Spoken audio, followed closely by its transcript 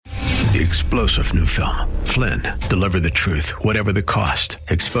the explosive new film, Flynn, deliver the truth, whatever the cost,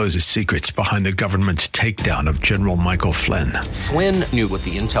 exposes secrets behind the government's takedown of General Michael Flynn. Flynn knew what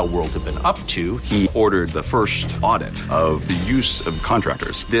the intel world had been up to. He ordered the first audit of the use of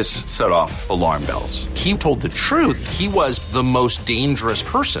contractors. This set off alarm bells. He told the truth. He was the most dangerous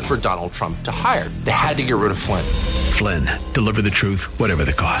person for Donald Trump to hire. They had to get rid of Flynn. Flynn, deliver the truth, whatever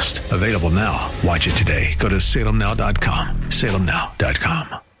the cost. Available now. Watch it today. Go to salemnow.com.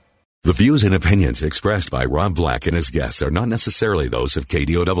 salemnow.com. The views and opinions expressed by Rob Black and his guests are not necessarily those of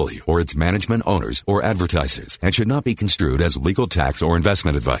KDOW or its management, owners, or advertisers and should not be construed as legal, tax, or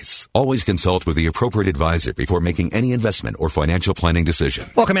investment advice. Always consult with the appropriate advisor before making any investment or financial planning decision.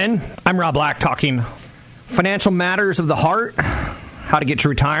 Welcome in. I'm Rob Black, talking financial matters of the heart, how to get to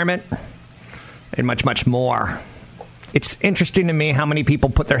retirement, and much, much more. It's interesting to me how many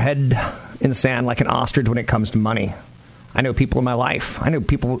people put their head in the sand like an ostrich when it comes to money. I know people in my life. I know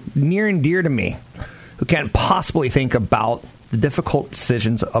people near and dear to me who can't possibly think about the difficult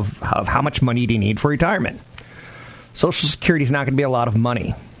decisions of how much money do you need for retirement. Social Security is not going to be a lot of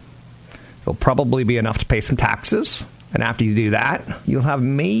money. It'll probably be enough to pay some taxes. And after you do that, you'll have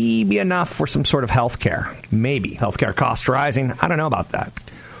maybe enough for some sort of health care. Maybe. Healthcare costs rising. I don't know about that.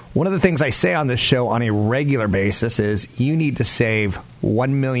 One of the things I say on this show on a regular basis is you need to save $1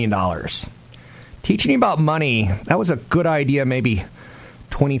 million. Teaching you about money, that was a good idea maybe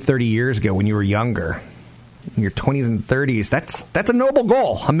 20, 30 years ago when you were younger. In your 20s and 30s, that's a noble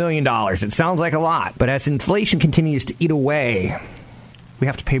goal, $1 million. It sounds like a lot. But as inflation continues to eat away, we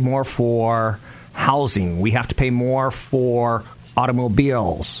have to pay more for housing. We have to pay more for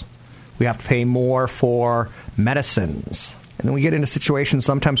automobiles. We have to pay more for medicines. And then we get into situations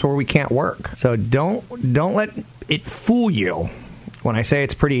sometimes where we can't work. So don't let it fool you. When I say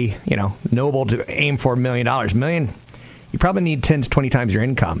it's pretty, noble to aim for $1 million, you probably need 10 to 20 times your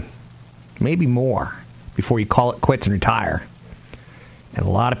income, maybe more, before you call it quits and retire. And a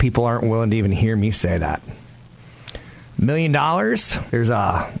lot of people aren't willing to even hear me say that. $1 million, there's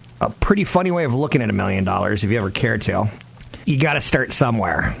a pretty funny way of looking at $1 million, if you ever care to. You got to start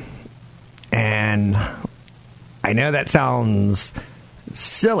somewhere. And I know that sounds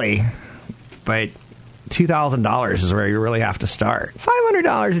silly, but $2,000 is where you really have to start.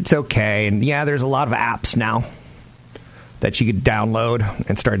 $500, it's okay. And yeah, there's a lot of apps now that you could download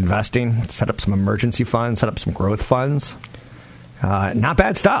and start investing. Set up some emergency funds, set up some growth funds. Not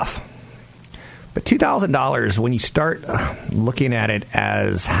bad stuff. But $2,000, when you start looking at it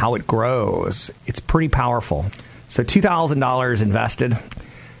as how it grows, it's pretty powerful. So $2,000 invested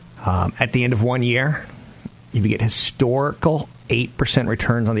at the end of 1 year, you get historical 8%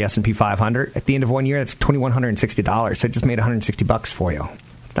 returns on the S&P 500. At the end of 1 year, that's $2,160. So it just made $160 for you.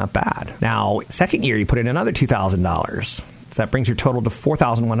 It's not bad. Now, second year, you put in another $2,000. So that brings your total to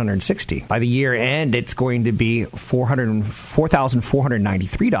 $4,160. By the year end, it's going to be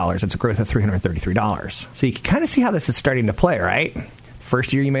 $4,493. It's a growth of $333. So you can kind of see how this is starting to play, right?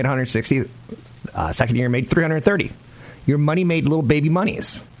 First year, you made $160. Second year, you made $330. Your money made little baby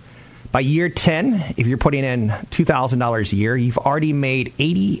monies. By year 10, if you're putting in $2,000 a year, you've already made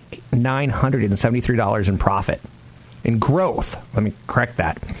 $8,973 in profit, in growth. Let me correct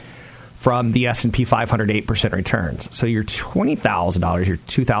that, from the S&P 500 8% returns. So your $20,000, your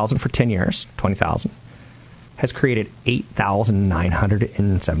 $2,000 for 10 years, $20,000, has created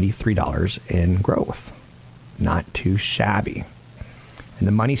 $8,973 in growth. Not too shabby. And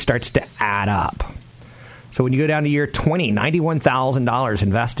the money starts to add up. So when you go down to year 20, $91,000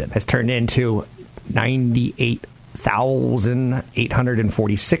 invested has turned into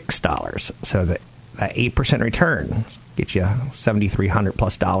 $98,846. So that 8% return gets you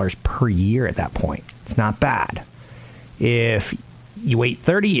 $7,300+ per year at that point. It's not bad. If you wait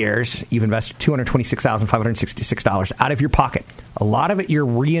 30 years, you've invested $226,566 out of your pocket. A lot of it, you're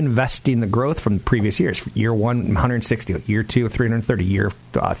reinvesting the growth from the previous years. Year 1, $160. Year 2, $330. Year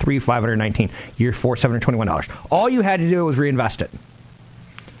 3, $519. Year 4, $721. All you had to do was reinvest it.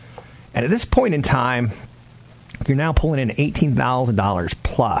 And at this point in time, you're now pulling in $18,000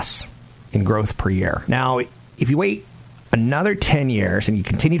 plus in growth per year. Now, if you wait another 10 years and you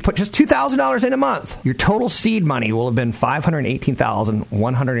continue to put just $2,000 in a month, your total seed money will have been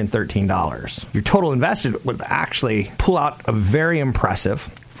 $518,113. Your total invested would actually pull out a very impressive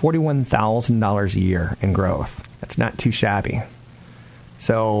 $41,000 a year in growth. That's not too shabby.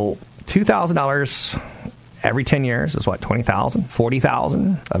 So $2,000 every 10 years is what, $20,000,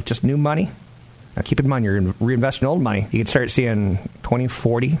 $40,000 of just new money? Now, keep in mind, you're reinvesting old money. You can start seeing $20,000,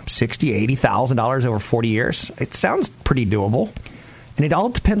 $40,000, $60,000, $80,000 over 40 years. It sounds pretty doable. And it all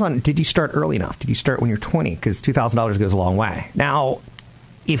depends on, did you start early enough? Did you start when you're 20? Because $2,000 goes a long way. Now,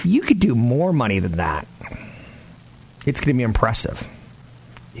 if you could do more money than that, it's going to be impressive.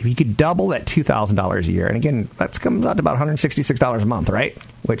 If you could double that $2,000 a year, and again, that comes out to about $166 a month, right?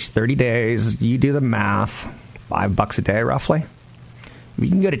 Which 30 days, you do the math, $5 a day roughly. If you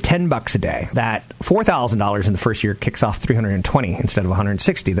can go to $10 a day, that $4,000 in the first year kicks off $320 instead of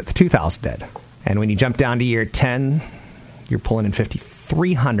 $160 that the $2,000 did. And when you jump down to year 10, you're pulling in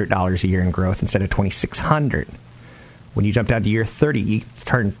 $5,300 a year in growth instead of $2,600. When you jump down to year 30, you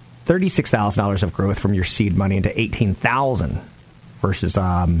turn $36,000 of growth from your seed money into $18,000 versus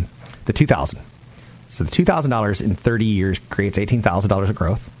the $2,000. So the $2,000 in 30 years creates $18,000 of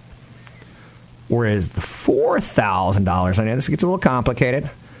growth. Whereas the $4,000, I know this gets a little complicated,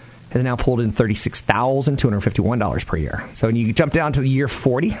 has now pulled in $36,251 per year. So when you jump down to year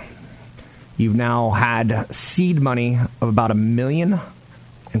 40, you've now had seed money of about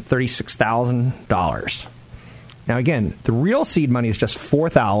 $1,036,000. Now, again, the real seed money is just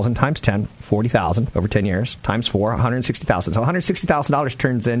 $4,000 times 10, $40,000 over 10 years, times 4, $160,000. So $160,000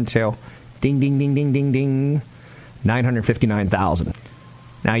 turns into, ding, ding, ding, ding, ding, ding, $959,000.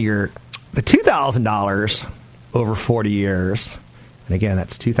 Now, the $2,000 over 40 years, and again,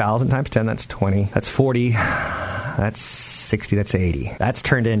 that's 2,000 times 10, that's 20, that's 40, that's 60, that's 80. That's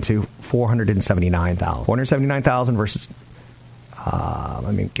turned into $479,000. $479,000 versus,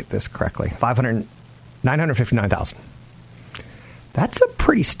 let me get this correctly, $959,000. That's a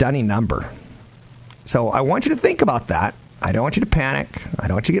pretty stunning number. So I want you to think about that. I don't want you to panic. I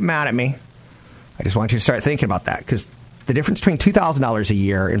don't want you to get mad at me. I just want you to start thinking about that, because the difference between $2,000 a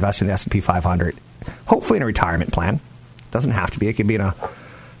year invested in the S&P 500, hopefully in a retirement plan, doesn't have to be. It could be in a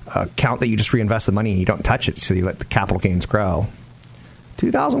account that you just reinvest the money and you don't touch it, so you let the capital gains grow.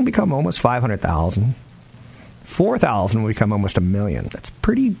 $2,000 will become almost $500,000. $4,000 will become almost $1 million. That's a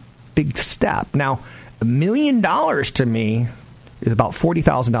pretty big step. Now, $1 million to me is about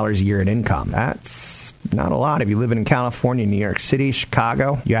 $40,000 a year in income. That's not a lot. If you live in California, New York City,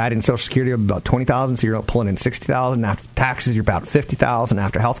 Chicago, you add in Social Security about $20,000, so you're pulling in $60,000. After taxes, you're about $50,000.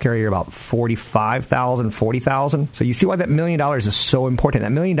 After healthcare, you're about $45,000, $40,000. So you see why that $1 million is so important. That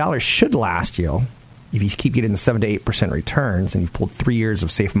 $1 million should last you, if you keep getting the 7 to 8% returns and you've pulled 3 years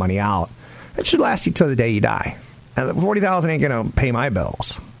of safe money out, it should last you till the day you die. And the $40,000 ain't going to pay my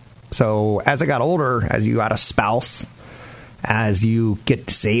bills. So as I got older, as you got a spouse, as you get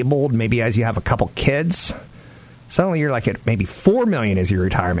disabled, maybe as you have a couple kids, suddenly you're like at maybe $4 million is your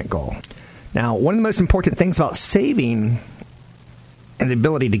retirement goal. Now, one of the most important things about saving and the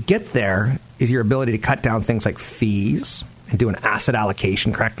ability to get there is your ability to cut down things like fees and do an asset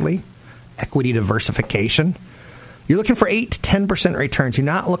allocation correctly, equity diversification. You're looking for 8 to 10% returns. You're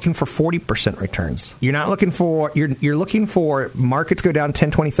not looking for 40% returns. You're not looking for, you're looking for markets go down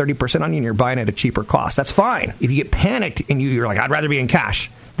 10, 20, 30% on you and you're buying at a cheaper cost. That's fine. If you get panicked and you're like, I'd rather be in cash,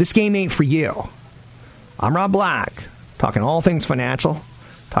 this game ain't for you. I'm Rob Black, talking all things financial,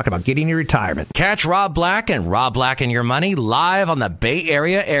 talking about getting your retirement. Catch Rob Black and Rob Black and Your Money live on the Bay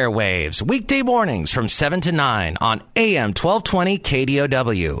Area airwaves, weekday mornings from 7 to 9 on AM 1220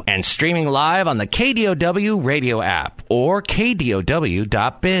 KDOW and streaming live on the KDOW radio app or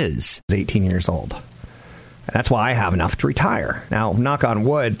KDOW.biz. 18 years old. And that's why I have enough to retire. Now, knock on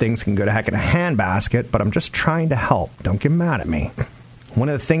wood, things can go to heck in a handbasket, but I'm just trying to help. Don't get mad at me. One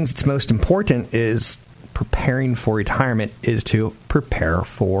of the things that's most important is preparing for retirement is to prepare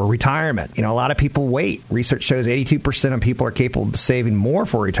for retirement. You know, a lot of people wait. Research shows 82% of people are capable of saving more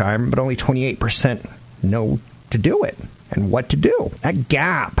for retirement, but only 28% know to do it and what to do. That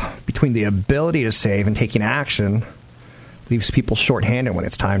gap between the ability to save and taking action leaves people shorthanded when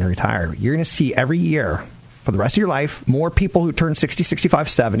it's time to retire. You're going to see every year for the rest of your life more people who turn 60, 65,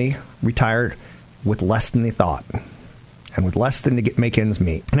 70 retired with less than they thought and with less than to make ends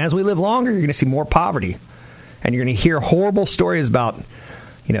meet. And as we live longer, you're going to see more poverty. And you're going to hear horrible stories about,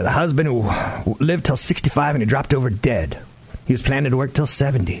 you know, the husband who lived till 65 and he dropped over dead. He was planning to work till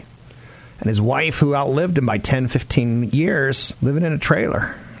 70. And his wife, who outlived him by 10, 15 years, living in a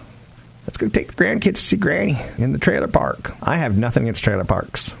trailer. Let's go take the grandkids to see Granny in the trailer park. I have nothing against trailer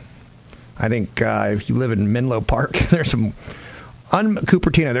parks. I think if you live in Menlo Park, there's some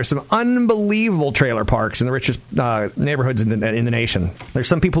Cupertino, there's some unbelievable trailer parks in the richest neighborhoods in the nation. There's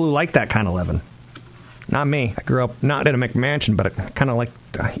some people who like that kind of living. Not me. I grew up not in a McMansion, but I kind of like,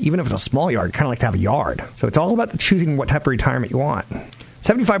 even if it's a small yard, kind of like to have a yard. So it's all about choosing what type of retirement you want.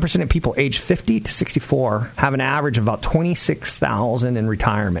 75% of people age 50 to 64 have an average of about $26,000 in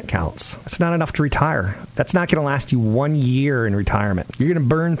retirement counts. That's not enough to retire. That's not going to last you 1 year in retirement. You're going to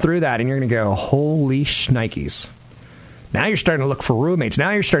burn through that, and you're going to go, holy shnikes. Now you're starting to look for roommates.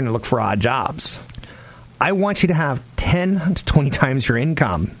 Now you're starting to look for odd jobs. I want you to have 10 to 20 times your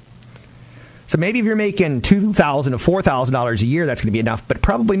income. So maybe if you're making $2,000 to $4,000 a year, that's going to be enough, but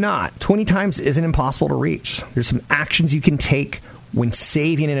probably not. 20 times isn't impossible to reach. There's some actions you can take when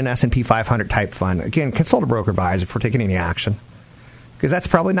saving in an S&P 500 type fund. Again, consult a broker advisor before taking any action, because that's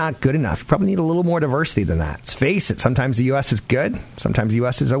probably not good enough. You probably need a little more diversity than that. Let's face it, sometimes the U.S. is good, sometimes the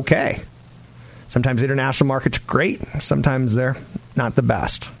U.S. is okay. Sometimes international markets are great, sometimes they're not the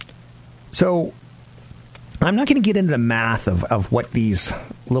best. So I'm not going to get into the math of what these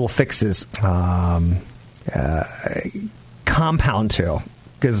little fixes compound to,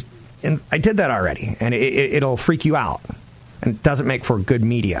 because I did that already, and it'll freak you out, and it doesn't make for good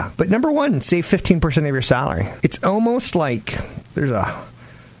media. But number one, save 15% of your salary. It's almost like there's a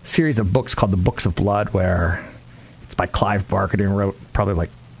series of books called The Books of Blood, where it's by Clive Barker, and wrote probably like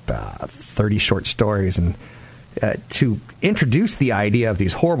 30 short stories, and to introduce the idea of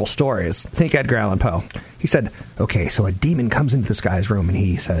these horrible stories, think Edgar Allan Poe. He said, okay, so a demon comes into this guy's room and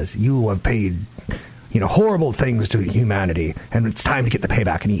he says, you have paid, horrible things to humanity, and it's time to get the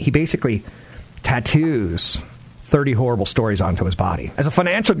payback. And he basically tattoos 30 horrible stories onto his body. As a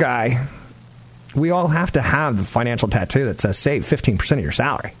financial guy, we all have to have the financial tattoo that says save 15% of your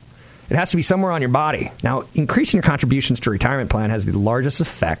salary. It has to be somewhere on your body. Now, increasing your contributions to a retirement plan has the largest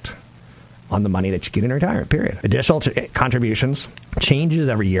effect on the money that you get in retirement, period. Additional contributions, changes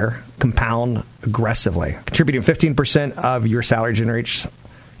every year, compound aggressively. Contributing 15% of your salary generates,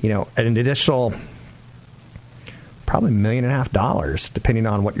 an additional probably $1.5 million, depending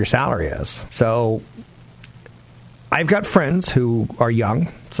on what your salary is. So I've got friends who are young.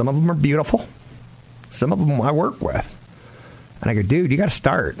 Some of them are beautiful. Some of them I work with. And I go, dude, you got to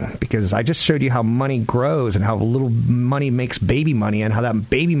start, because I just showed you how money grows and how little money makes baby money, and how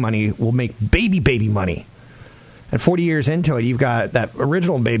that baby money will make baby money. And 40 years into it, you've got that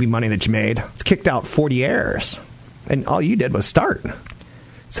original baby money that you made. It's kicked out 40 heirs. And all you did was start.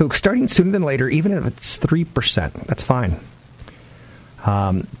 So starting sooner than later, even if it's 3%, that's fine.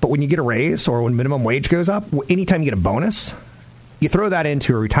 But when you get a raise, or when minimum wage goes up, anytime you get a bonus, you throw that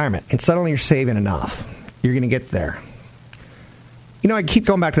into a retirement, and suddenly you're saving enough. You're going to get there. I keep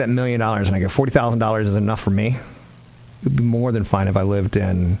going back to that $1 million, and I go, $40,000 is enough for me. It would be more than fine if I lived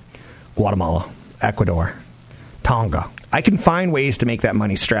in Guatemala, Ecuador, Tonga. I can find ways to make that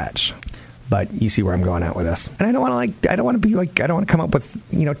money stretch, but you see where I'm going at with this. And I don't want to come up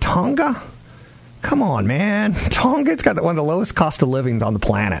with, Tonga. Come on, man. Tonga's got one of the lowest cost of livings on the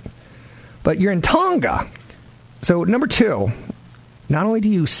planet, but you're in Tonga. So number two, not only do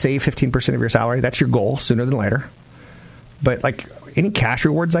you save 15% of your salary, that's your goal sooner than later, but any cash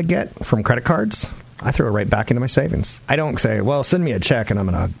rewards I get from credit cards, I throw it right back into my savings. I don't say, well, send me a check and I'm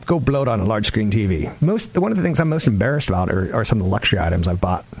going to go blow it on a large screen TV. One of the things I'm most embarrassed about are some of the luxury items I've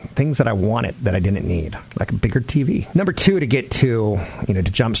bought, things that I wanted that I didn't need, like a bigger TV. Number two, to get to, to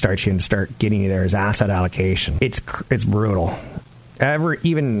jumpstart you and start getting you there, is asset allocation. It's brutal.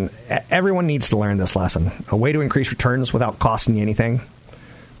 Everyone needs to learn this lesson. A way to increase returns without costing you anything,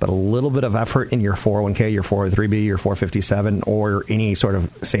 but a little bit of effort in your 401k, your 403b, your 457, or any sort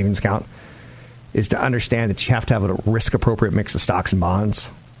of savings account, is to understand that you have to have a risk-appropriate mix of stocks and bonds.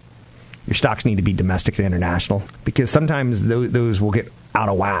 Your stocks need to be domestic and international, because sometimes those will get out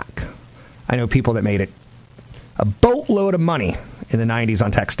of whack. I know people that made a boatload of money in the 90s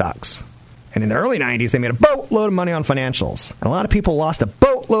on tech stocks. And in the early 90s, they made a boatload of money on financials. And a lot of people lost a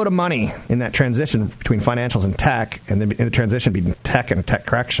boatload of money in that transition between financials and tech, and then in the transition between tech and tech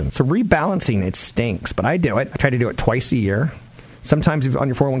correction. So rebalancing, it stinks, but I do it. I try to do it twice a year. Sometimes on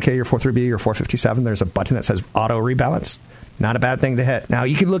your 401k, your 403b, your 457, there's a button that says auto rebalance. Not a bad thing to hit. Now,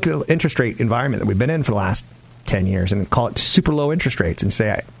 you can look at the interest rate environment that we've been in for the last 10 years and call it super low interest rates and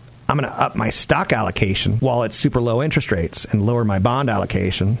say, I'm going to up my stock allocation while it's super low interest rates and lower my bond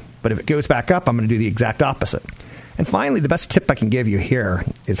allocation. But if it goes back up, I'm going to do the exact opposite. And finally, the best tip I can give you here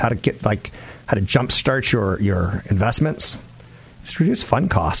is how to jumpstart your investments. Just reduce fund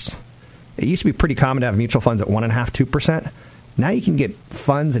costs. It used to be pretty common to have mutual funds at 1.5%, 2%. Now you can get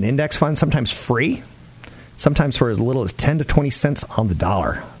funds and index funds sometimes free, sometimes for as little as 10 to 20 cents on the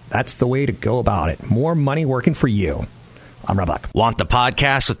dollar. That's the way to go about it. More money working for you. I'm Rob Black. Want the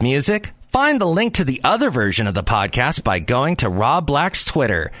podcast with music? Find the link to the other version of the podcast by going to Rob Black's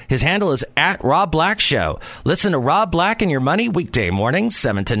Twitter. His handle is @RobBlackShow. Listen to Rob Black and Your Money weekday mornings,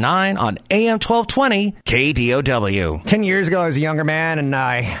 7 to 9 on AM 1220 KDOW. 10 years ago, I was a younger man, and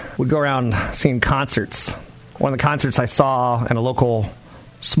I would go around seeing concerts. One of the concerts I saw in a local,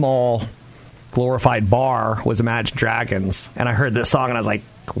 small, glorified bar was Imagine Dragons. And I heard this song, and I was like,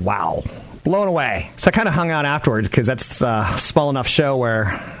 wow, blown away. So I kind of hung out afterwards, because that's a small enough show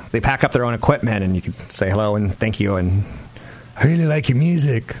where They pack up their own equipment, and you can say hello and thank you, and I really like your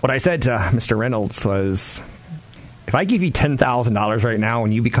music. What I said to Mr. Reynolds was, if I give you $10,000 right now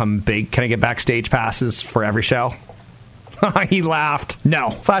and you become big, can I get backstage passes for every show? He laughed. No.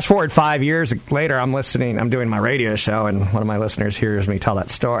 Flash forward 5 years later, I'm doing my radio show, and one of my listeners hears me tell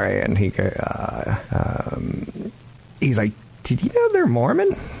that story, and he's like, did you know they're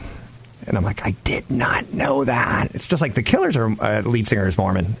Mormon? And I'm like, I did not know that. It's just like the Killers lead singer is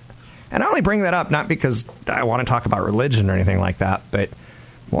Mormon. And I only bring that up not because I want to talk about religion or anything like that, but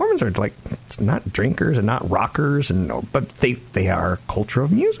Mormons are like, it's not drinkers and not rockers, but they are a culture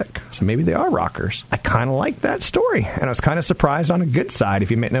of music. So maybe they are rockers. I kind of like that story, and I was kind of surprised on a good side,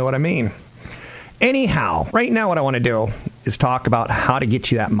 if you know what I mean. Anyhow, right now what I want to do is talk about how to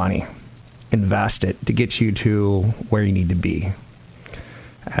get you that money, invest it to get you to where you need to be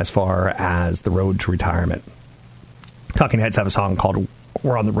as far as the road to retirement. Talking Heads have a song called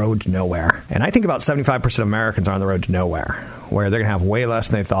We're on the Road to Nowhere. And I think about 75% of Americans are on the road to nowhere, where they're going to have way less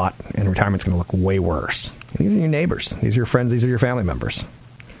than they thought, and retirement's going to look way worse. These are your neighbors. These are your friends. These are your family members.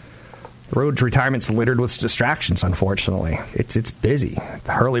 The road to retirement's littered with distractions, unfortunately. It's busy.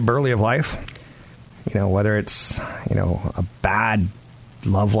 The hurly-burly of life, whether it's, a bad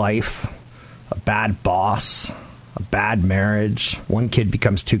love life, a bad boss, a bad marriage. One kid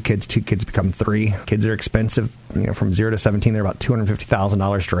becomes two kids become three. Kids are expensive. From 0 to 17, they're about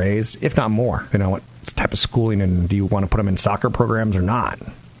 $250,000 to raise, if not more. What type of schooling, and do you want to put them in soccer programs or not?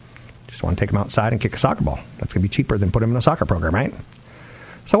 Just want to take them outside and kick a soccer ball. That's going to be cheaper than put them in a soccer program, right?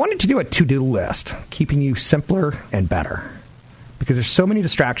 So I wanted to do a to-do list, keeping you simpler and better, because there's so many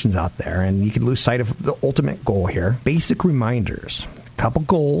distractions out there, and you can lose sight of the ultimate goal here. Basic reminders, a couple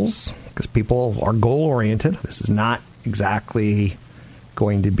goals, because people are goal-oriented. This is not exactly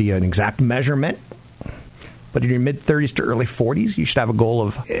going to be an exact measurement, but in your mid-30s to early 40s, you should have a goal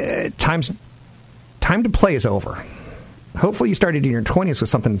of time to play is over. Hopefully you started in your 20s with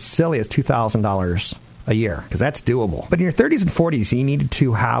something as silly as $2,000 a year, because that's doable. But in your 30s and 40s, you needed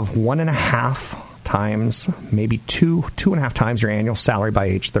to have 1.5 times, maybe 2.5 times your annual salary by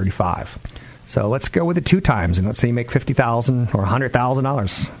age 35. So let's go with the 2 times, and let's say you make $50,000 or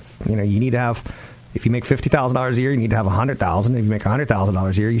 $100,000. You need to have, if you make $50,000 a year, you need to have $100,000. If you make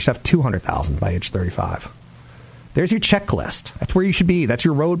 $100,000 a year, you should have $200,000 by age 35. There's your checklist. That's where you should be. That's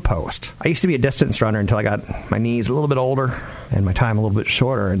your road post. I used to be a distance runner until I got my knees a little bit older and my time a little bit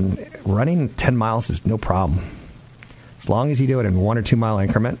shorter, and running 10 miles is no problem. As long as you do it in 1 or 2 mile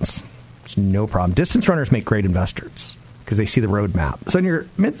increments, it's no problem. Distance runners make great investors because they see the road map. So in your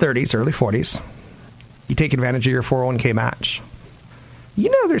mid-30s, early 40s, you take advantage of your 401k match.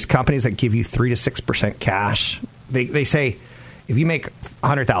 There's companies that give you 3 to 6% cash. They say if you make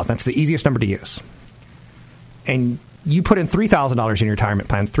 $100,000, that's the easiest number to use, and you put in $3,000 in your retirement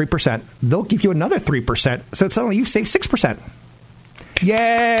plan, 3%, they'll give you another 3%. So suddenly you've saved 6%.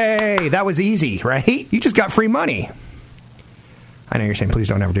 Yay! That was easy, right? You just got free money. I know you're saying, please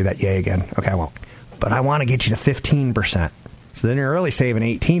don't ever do that yay again. Okay, I won't. But I want to get you to 15%. So then you're really saving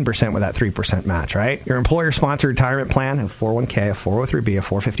 18% with that 3% match, right? Your employer-sponsored retirement plan, a 401k, a 403b, a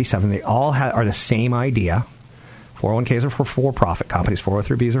 457, they all are the same idea. 401ks are for for-profit companies.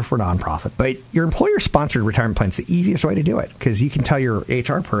 403bs are for nonprofit. But your employer-sponsored retirement plan is the easiest way to do it, because you can tell your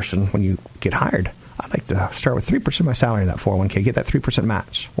HR person when you get hired, I'd like to start with 3% of my salary in that 401k, get that 3%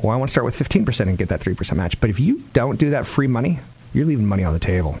 match. Or I want to start with 15% and get that 3% match. But if you don't do that free money, you're leaving money on the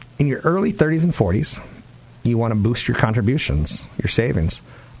table. In your early 30s and 40s, you want to boost your contributions, your savings.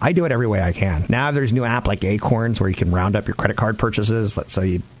 I do it every way I can. Now there's a new app like Acorns where you can round up your credit card purchases. Let's say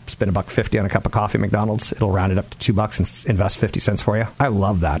you spend $1.50 on a cup of coffee at McDonald's. It'll round it up to $2 and invest 50 cents for you. I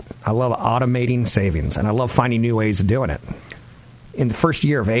love that. I love automating savings, and I love finding new ways of doing it. In the first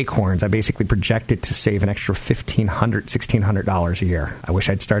year of Acorns, I basically projected to save an extra $1,500, $1,600 a year. I wish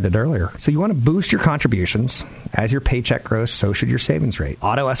I'd started earlier. So you want to boost your contributions. As your paycheck grows, so should your savings rate.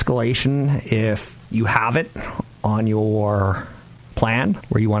 Auto escalation, if you have it on your plan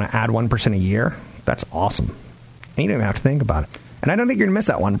where you want to add 1% a year, that's awesome. And you don't even have to think about it. And I don't think you're going to miss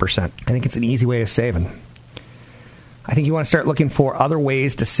that 1%. I think it's an easy way of saving. I think you want to start looking for other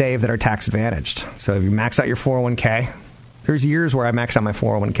ways to save that are tax advantaged. So if you max out your 401k, there's years where I maxed out my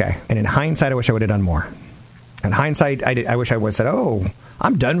 401k. And in hindsight, I wish I would have done more. In hindsight, I wish I would have said, oh,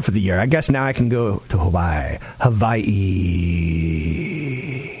 I'm done for the year. I guess now I can go to Hawaii.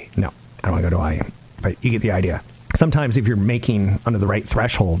 No, I don't want to go to Hawaii. But you get the idea. Sometimes if you're making under the right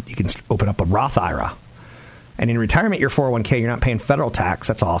threshold, you can open up a Roth IRA. And in retirement, your 401k, you're not paying federal tax.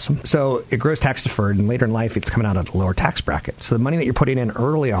 That's awesome. So it grows tax deferred, and later in life, it's coming out at a lower tax bracket. So the money that you're putting in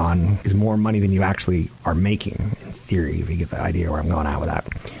early on is more money than you actually are making, in theory, if you get the idea where I'm going out with that.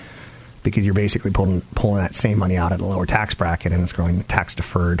 because you're basically pulling that same money out at a lower tax bracket, and it's growing tax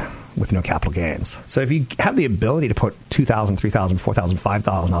deferred with no capital gains. So if you have the ability to put $2,000, $3,000, $4,000,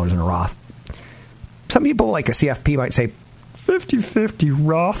 $5,000 in a Roth, some people like a CFP might say 50-50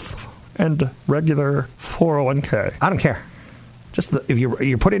 Roth and regular 401k. I don't care. Just if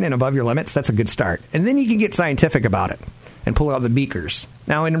you're putting in above your limits, that's a good start. And then you can get scientific about it and pull out the beakers.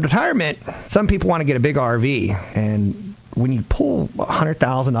 Now, in retirement, some people want to get a big RV, and when you pull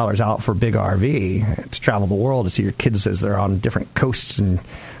 $100,000 out for a big RV to travel the world to see your kids as they're on different coasts and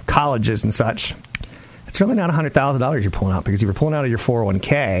colleges and such, it's really not $100,000 you're pulling out, because if you're pulling out of your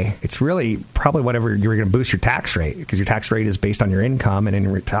 401k, it's really probably whatever you're going to boost your tax rate, because your tax rate is based on your income, and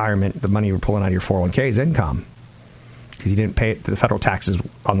in retirement, the money you're pulling out of your 401k is income. Because you didn't pay the federal taxes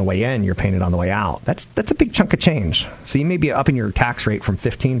on the way in, you're paying it on the way out. That's a big chunk of change. So you may be upping your tax rate from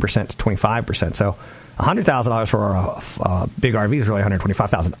 15% to 25%. So $100,000 for a big RV is really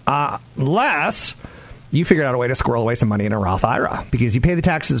 $125,000, unless you figured out a way to squirrel away some money in a Roth IRA, because you pay the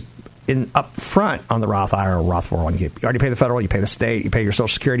taxes up front on the Roth IRA or Roth 401k. You already pay the federal, you pay the state, you pay your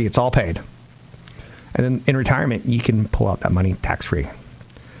Social Security, it's all paid. And then in retirement, you can pull out that money tax-free.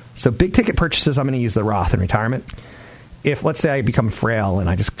 So big ticket purchases, I'm going to use the Roth in retirement. If, let's say, I become frail and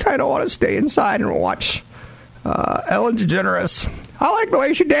I just kind of want to stay inside and watch Ellen DeGeneres, I like the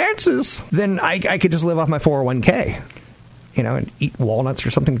way she dances, then I could just live off my 401k, and eat walnuts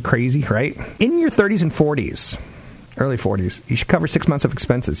or something crazy, right? In your 30s and 40s, early 40s, you should cover 6 months of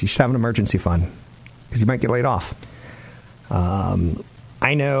expenses. You should have an emergency fund, because you might get laid off.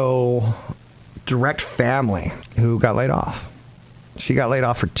 I know direct family who got laid off. She got laid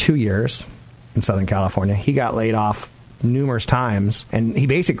off for 2 years in Southern California. He got laid off numerous times, and he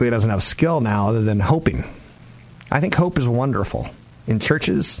basically doesn't have a skill now other than hoping. I think hope is wonderful in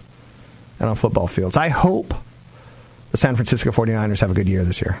churches and on football fields. I hope the San Francisco 49ers have a good year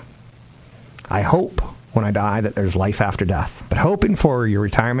this year. I hope when I die that there's life after death. But hoping for your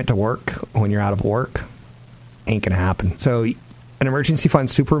retirement to work when you're out of work ain't going to happen. So an emergency fund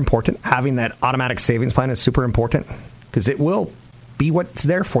is super important. Having that automatic savings plan is super important, because it will be what's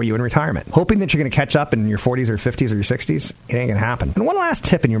there for you in retirement. Hoping that you're going to catch up in your 40s or 50s or your 60s, it ain't going to happen. And one last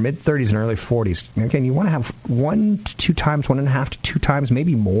tip in your mid-30s and early 40s. Again, you want to have 1 to 2 times, 1.5 to 2 times,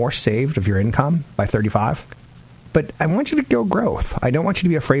 maybe more saved of your income by 35. But I want you to go growth. I don't want you to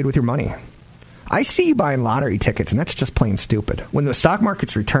be afraid with your money. I see you buying lottery tickets, and that's just plain stupid. When the stock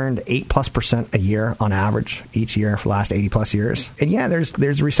market's returned 8+% a year on average each year for the last 80+ years, and yeah,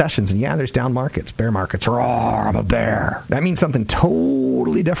 there's recessions, and yeah, there's down markets, bear markets. Roar, I'm a bear. That means something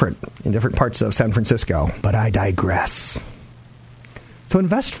totally different in different parts of San Francisco. But I digress. So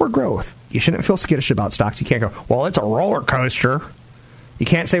invest for growth. You shouldn't feel skittish about stocks. You can't go, well, it's a roller coaster. You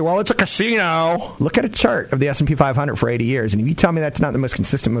can't say, well, it's a casino. Look at a chart of the S&P 500 for 80 years, and if you tell me that's not the most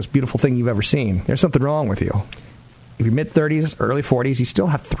consistent, most beautiful thing you've ever seen, there's something wrong with you. If you're mid-30s, early 40s, you still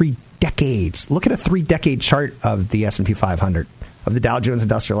have 3 decades. Look at a 3-decade chart of the S&P 500, of the Dow Jones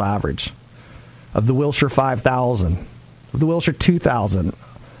Industrial Average, of the Wilshire 5000, of the Wilshire 2000,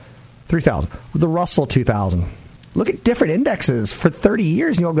 3000, of the Russell 2000. Look at different indexes for 30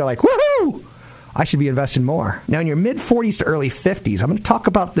 years, and you'll go like, woohoo! I should be investing more. Now, in your mid-40s to early 50s, I'm going to talk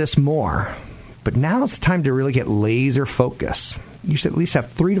about this more, but now's the time to really get laser focus. You should at least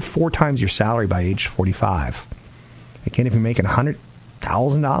have 3 to 4 times your salary by age 45. Again, if you're making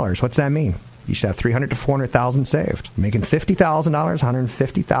 $100,000, what's that mean? You should have $300,000 to $400,000 saved. Making $50,000,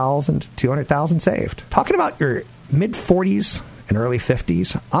 $150,000 to $200,000 saved. Talking about your mid-40s and early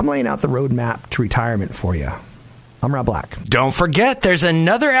 50s, I'm laying out the roadmap to retirement for you. I'm Rob Black. Don't forget, there's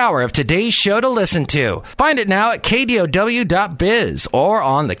another hour of today's show to listen to. Find it now at KDOW.biz or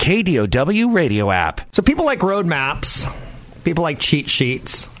on the KDOW radio app. So people like roadmaps, people like cheat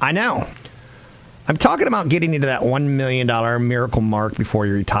sheets. I know. I'm talking about getting you to that $1 million miracle mark before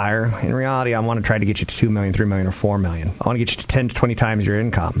you retire. In reality, I want to try to get you to $2 million, $3 million, or $4 million. I want to get you to 10 to 20 times your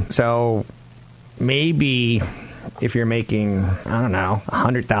income. So maybe if you're making, I don't know,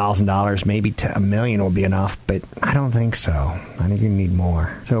 $100,000, maybe $1 million will be enough, but I don't think so. I think you need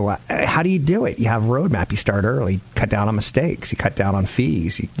more. So how do you do it? You have a roadmap. You start early, cut down on mistakes, you cut down on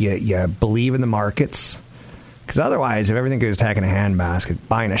fees, you believe in the markets. Because otherwise, if everything goes to heck in a handbasket,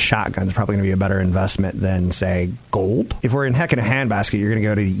 buying a shotgun is probably going to be a better investment than, say, gold. If we're in heck in a handbasket, you're going to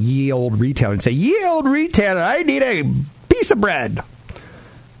go to ye old retailer and say, ye old retailer, I need a piece of bread.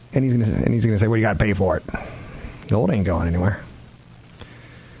 And he's going to say, what do you got to pay for it? Gold ain't going anywhere.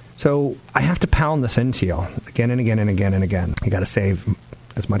 So I have to pound this into you again and again and again and again. You got to save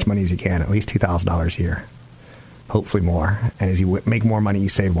as much money as you can, at least $2,000 a year. Hopefully more. And as you make more money, you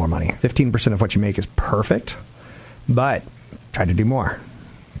save more money. 15% of what you make is perfect, but try to do more.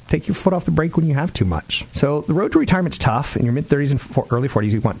 take your foot off the brake when you have too much. So the road to retirement's tough. In your mid-30s and early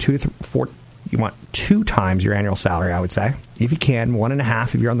 40s, you want 2 times your annual salary, I would say. If you can,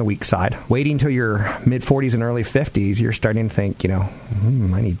 1.5 if you're on the weak side. Waiting until your mid-40s and early 50s, you're starting to think,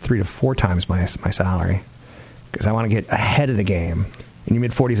 I need 3 to 4 times my salary because I want to get ahead of the game. In your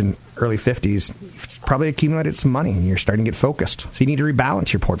mid-40s and early 50s, you've probably accumulated some money and you're starting to get focused. So you need to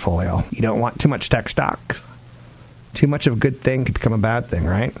rebalance your portfolio. You don't want too much tech stock. Too much of a good thing could become a bad thing,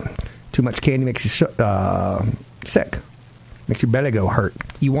 right? Too much candy makes you sick. Makes your belly go hurt.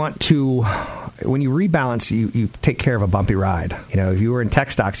 You want to, when you rebalance, you take care of a bumpy ride. If you were in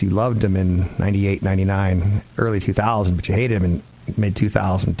tech stocks, you loved them in 98, 99, early 2000, but you hated them in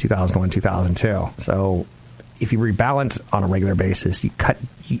mid-2000, 2001, 2002. So if you rebalance on a regular basis, you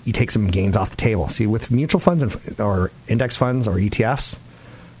take some gains off the table. See, with mutual funds or index funds or ETFs,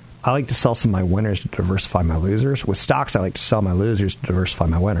 I like to sell some of my winners to diversify my losers. With stocks, I like to sell my losers to diversify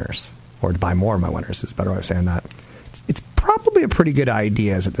my winners, or to buy more of my winners is a better way of saying that. It's probably a pretty good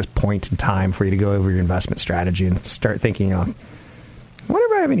idea at this point in time for you to go over your investment strategy and start thinking, I wonder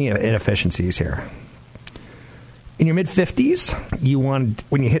if I have any inefficiencies here. In your mid-50s,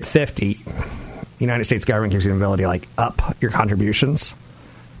 when you hit 50, the United States government gives you the ability to up your contributions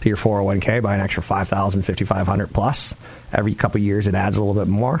to your 401k by an extra $5,000, $5,500 plus. Every couple of years, it adds a little bit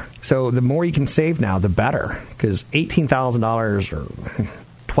more. So the more you can save now, the better, because $18,000 or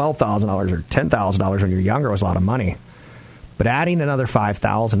 $12,000 or $10,000 when you're younger was a lot of money. But adding another $5,000,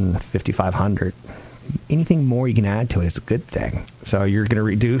 $5,500, anything more you can add to it is a good thing. So you're going to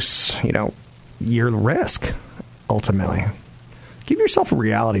reduce, your risk, ultimately. Give yourself a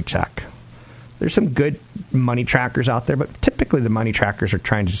reality check. There's some good money trackers out there, but typically the money trackers are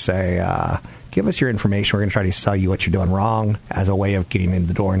trying to say, give us your information. We're going to try to sell you what you're doing wrong as a way of getting in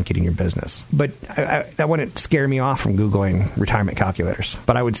the door and getting your business. But that wouldn't scare me off from Googling retirement calculators.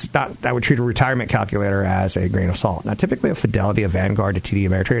 But I would treat a retirement calculator as a grain of salt. Now, typically a Fidelity, a Vanguard, a TD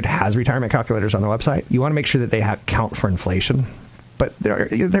Ameritrade has retirement calculators on their website. You want to make sure that they count for inflation. But they're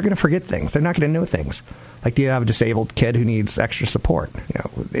going to forget things. They're not going to know things. Like, do you have a disabled kid who needs extra support?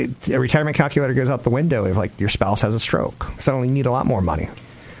 A retirement calculator goes out the window if, your spouse has a stroke. Suddenly you need a lot more money.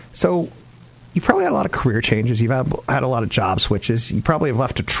 So you probably had a lot of career changes. You've had a lot of job switches. You probably have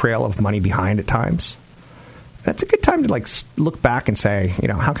left a trail of money behind at times. That's a good time to, look back and say,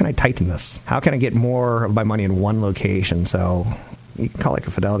 how can I tighten this? How can I get more of my money in one location? So you can call a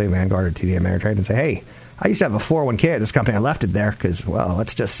Fidelity, Vanguard, or TD Ameritrade and say, hey, I used to have a 401k at this company. I left it there because,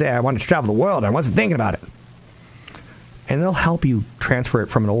 let's just say I wanted to travel the world and I wasn't thinking about it. And they'll help you transfer it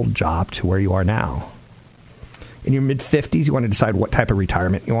from an old job to where you are now. In your mid-50s, you want to decide what type of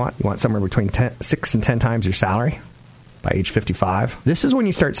retirement you want. You want somewhere between 6 and 10 times your salary by age 55. This is when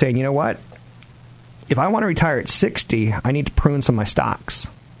you start saying, you know what? If I want to retire at 60, I need to prune some of my stocks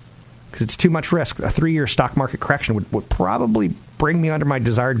because it's too much risk. A 3-year stock market correction would probably bring me under my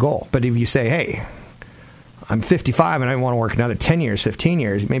desired goal. But if you say, hey, I'm 55 and I want to work another 10 years, 15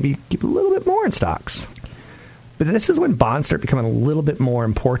 years, maybe keep a little bit more in stocks. But this is when bonds start becoming a little bit more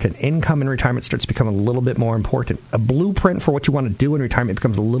important. Income in retirement starts to become a little bit more important. A blueprint for what you want to do in retirement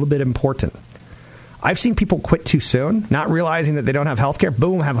becomes a little bit important. I've seen people quit too soon, not realizing that they don't have health care.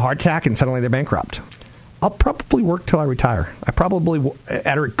 Boom, have a heart attack, and suddenly they're bankrupt. I'll probably work till I retire. I probably,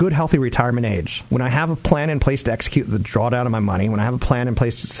 at a good, healthy retirement age, when I have a plan in place to execute the drawdown of my money, when I have a plan in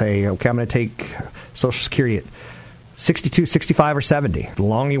place to say, okay, I'm going to take Social Security at 62, 65, or 70. The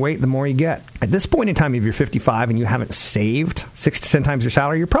longer you wait, the more you get. At this point in time, if you're 55 and you haven't saved 6 to 10 times your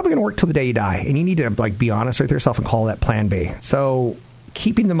salary, you're probably going to work till the day you die. And you need to be honest with yourself and call that plan B. So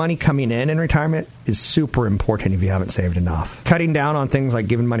keeping the money coming in retirement is super important if you haven't saved enough. Cutting down on things like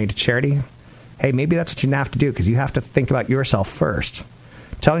giving money to charity, hey, maybe that's what you have to do because you have to think about yourself first.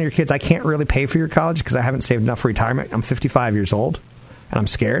 Telling your kids, I can't really pay for your college because I haven't saved enough for retirement. I'm 55 years old and I'm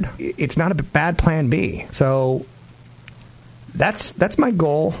scared. It's not a bad plan B. So that's my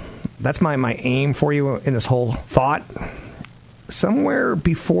goal. That's my aim for you in this whole thought. Somewhere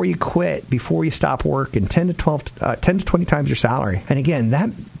before you quit, before you stop working, 10 to 20 times your salary. And again,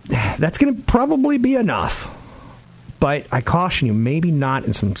 that's going to probably be enough. But I caution you, maybe not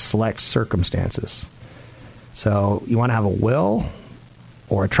in some select circumstances. So you want to have a will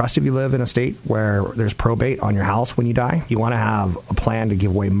or a trust if you live in a state where there's probate on your house when you die. You want to have a plan to give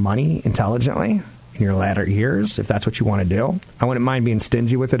away money intelligently in your latter years, if that's what you want to do. I wouldn't mind being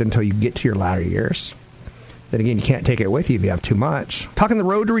stingy with it until you get to your latter years. Then again, you can't take it with you if you have too much. Talking the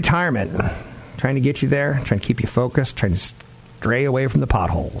road to retirement. Trying to get you there, trying to keep you focused, trying to stray away from the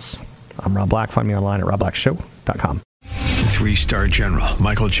potholes. I'm Rob Black. Find me online at robblackshow.com. 3-star general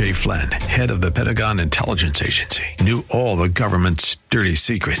Michael J. Flynn, head of the Pentagon Intelligence Agency, knew all the government's dirty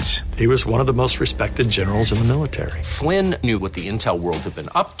secrets. He was one of the most respected generals in the military. Flynn knew what the intel world had been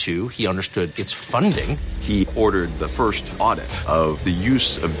up to. He understood its funding. He ordered the first audit of the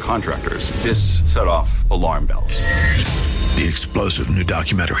use of contractors. This set off alarm bells. The explosive new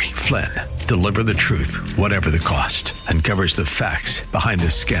documentary, Flynn, Deliver the Truth, Whatever the Cost, uncovers the facts behind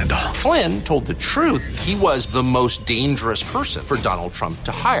this scandal. Flynn told the truth. He was the most dangerous person for Donald Trump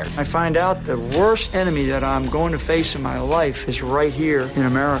to hire. I find out the worst enemy that I'm going to face in my life is right here in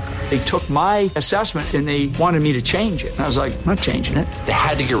America. They took my assessment and they wanted me to change it. And I was like, I'm not changing it. They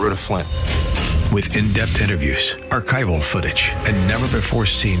had to get rid of Flynn. With in-depth interviews, archival footage, and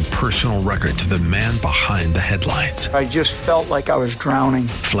never-before-seen personal records of the man behind the headlines. I just felt like I was drowning.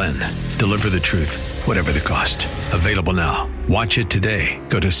 Flynn, Deliver the Truth, Whatever the Cost. Available now. Watch it today.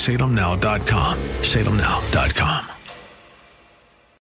 Go to salemnow.com. salemnow.com.